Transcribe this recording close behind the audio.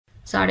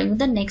Starting with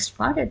the next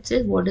part, it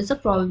says what is the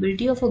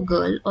probability of a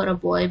girl or a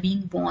boy being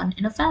born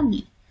in a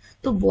family.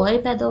 तो boy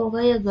पैदा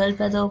होगा या girl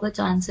पैदा होगा,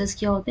 chances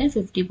क्या होते हैं,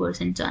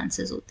 50%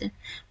 चांसेस होते हैं.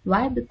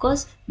 वाई?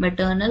 बिकॉज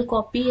मेटर्नल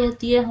कॉपी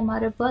रहती है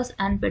हमारे पास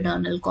एंड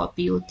पेटर्नल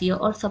कॉपी होती है.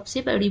 और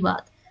सबसे बड़ी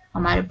बात,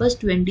 हमारे पास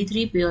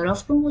 23 पेयर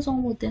ऑफ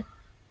क्रोमोसोम होते हैं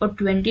और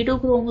 22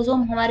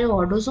 क्रोमोसोम हमारे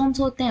ऑटोसोम्स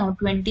होते हैं और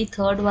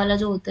 23rd वाला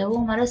जो होता है वो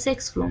हमारा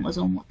सेक्स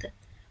क्रोमोसोम होता है.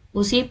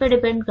 उसी पे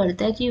डिपेंड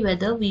करता है कि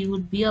whether we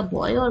would be a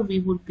boy और we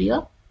would be a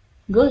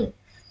girl.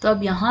 तो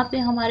अब यहाँ पे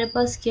हमारे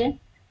पास क्या है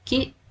कि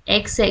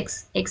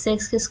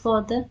एक्स किसका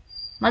होता है,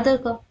 मदर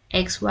का.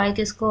 एक्स वाई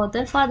किसका होता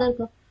है, फादर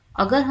का.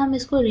 अगर हम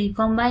इसको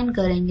रिकम्बाइन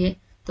करेंगे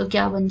तो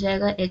क्या बन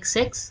जाएगा,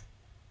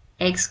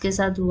 एक्स के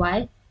साथ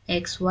वाई,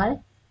 एक्स वाई,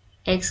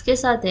 एक्स के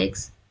साथ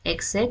एक्स,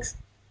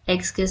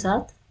 एक्स के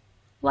साथ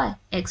Y,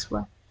 x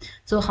Y.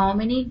 So how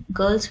many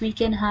girls we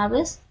can have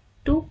is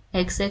 2.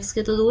 X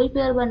के तो 2 ही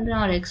पेयर बन रहे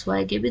हैं और एक्स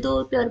वाई के भी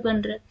 2 पेयर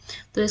बन रहे हैं.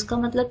 तो इसका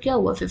मतलब क्या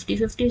हुआ,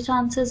 50-50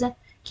 चांसेस है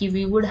कि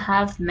we would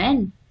have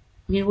man,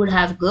 we would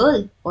have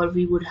girl और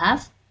वी वुड हैव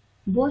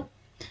बॉय.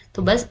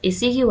 तो बस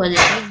इसी की वजह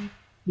से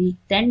we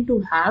tend to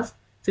have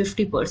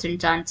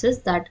 50% chances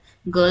that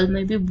girl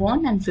may be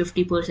born and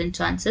 50%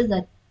 chances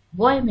that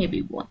boy may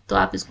be born. तो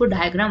आप इसको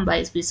डायग्राम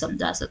वाइज भी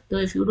समझा सकते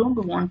हो if you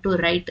don't want to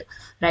write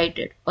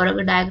it. और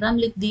अगर डायग्राम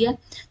लिख दिया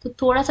तो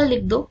थोड़ा सा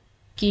लिख दो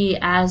कि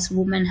as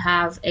women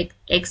have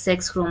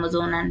XX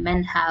chromosome and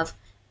men have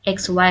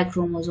XY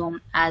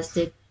chromosome as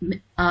they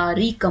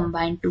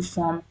recombine to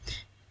form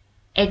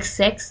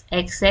XX,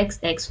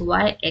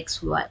 XY,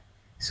 XY.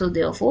 So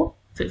therefore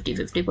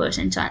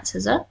 50-50%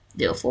 chances are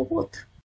there for both.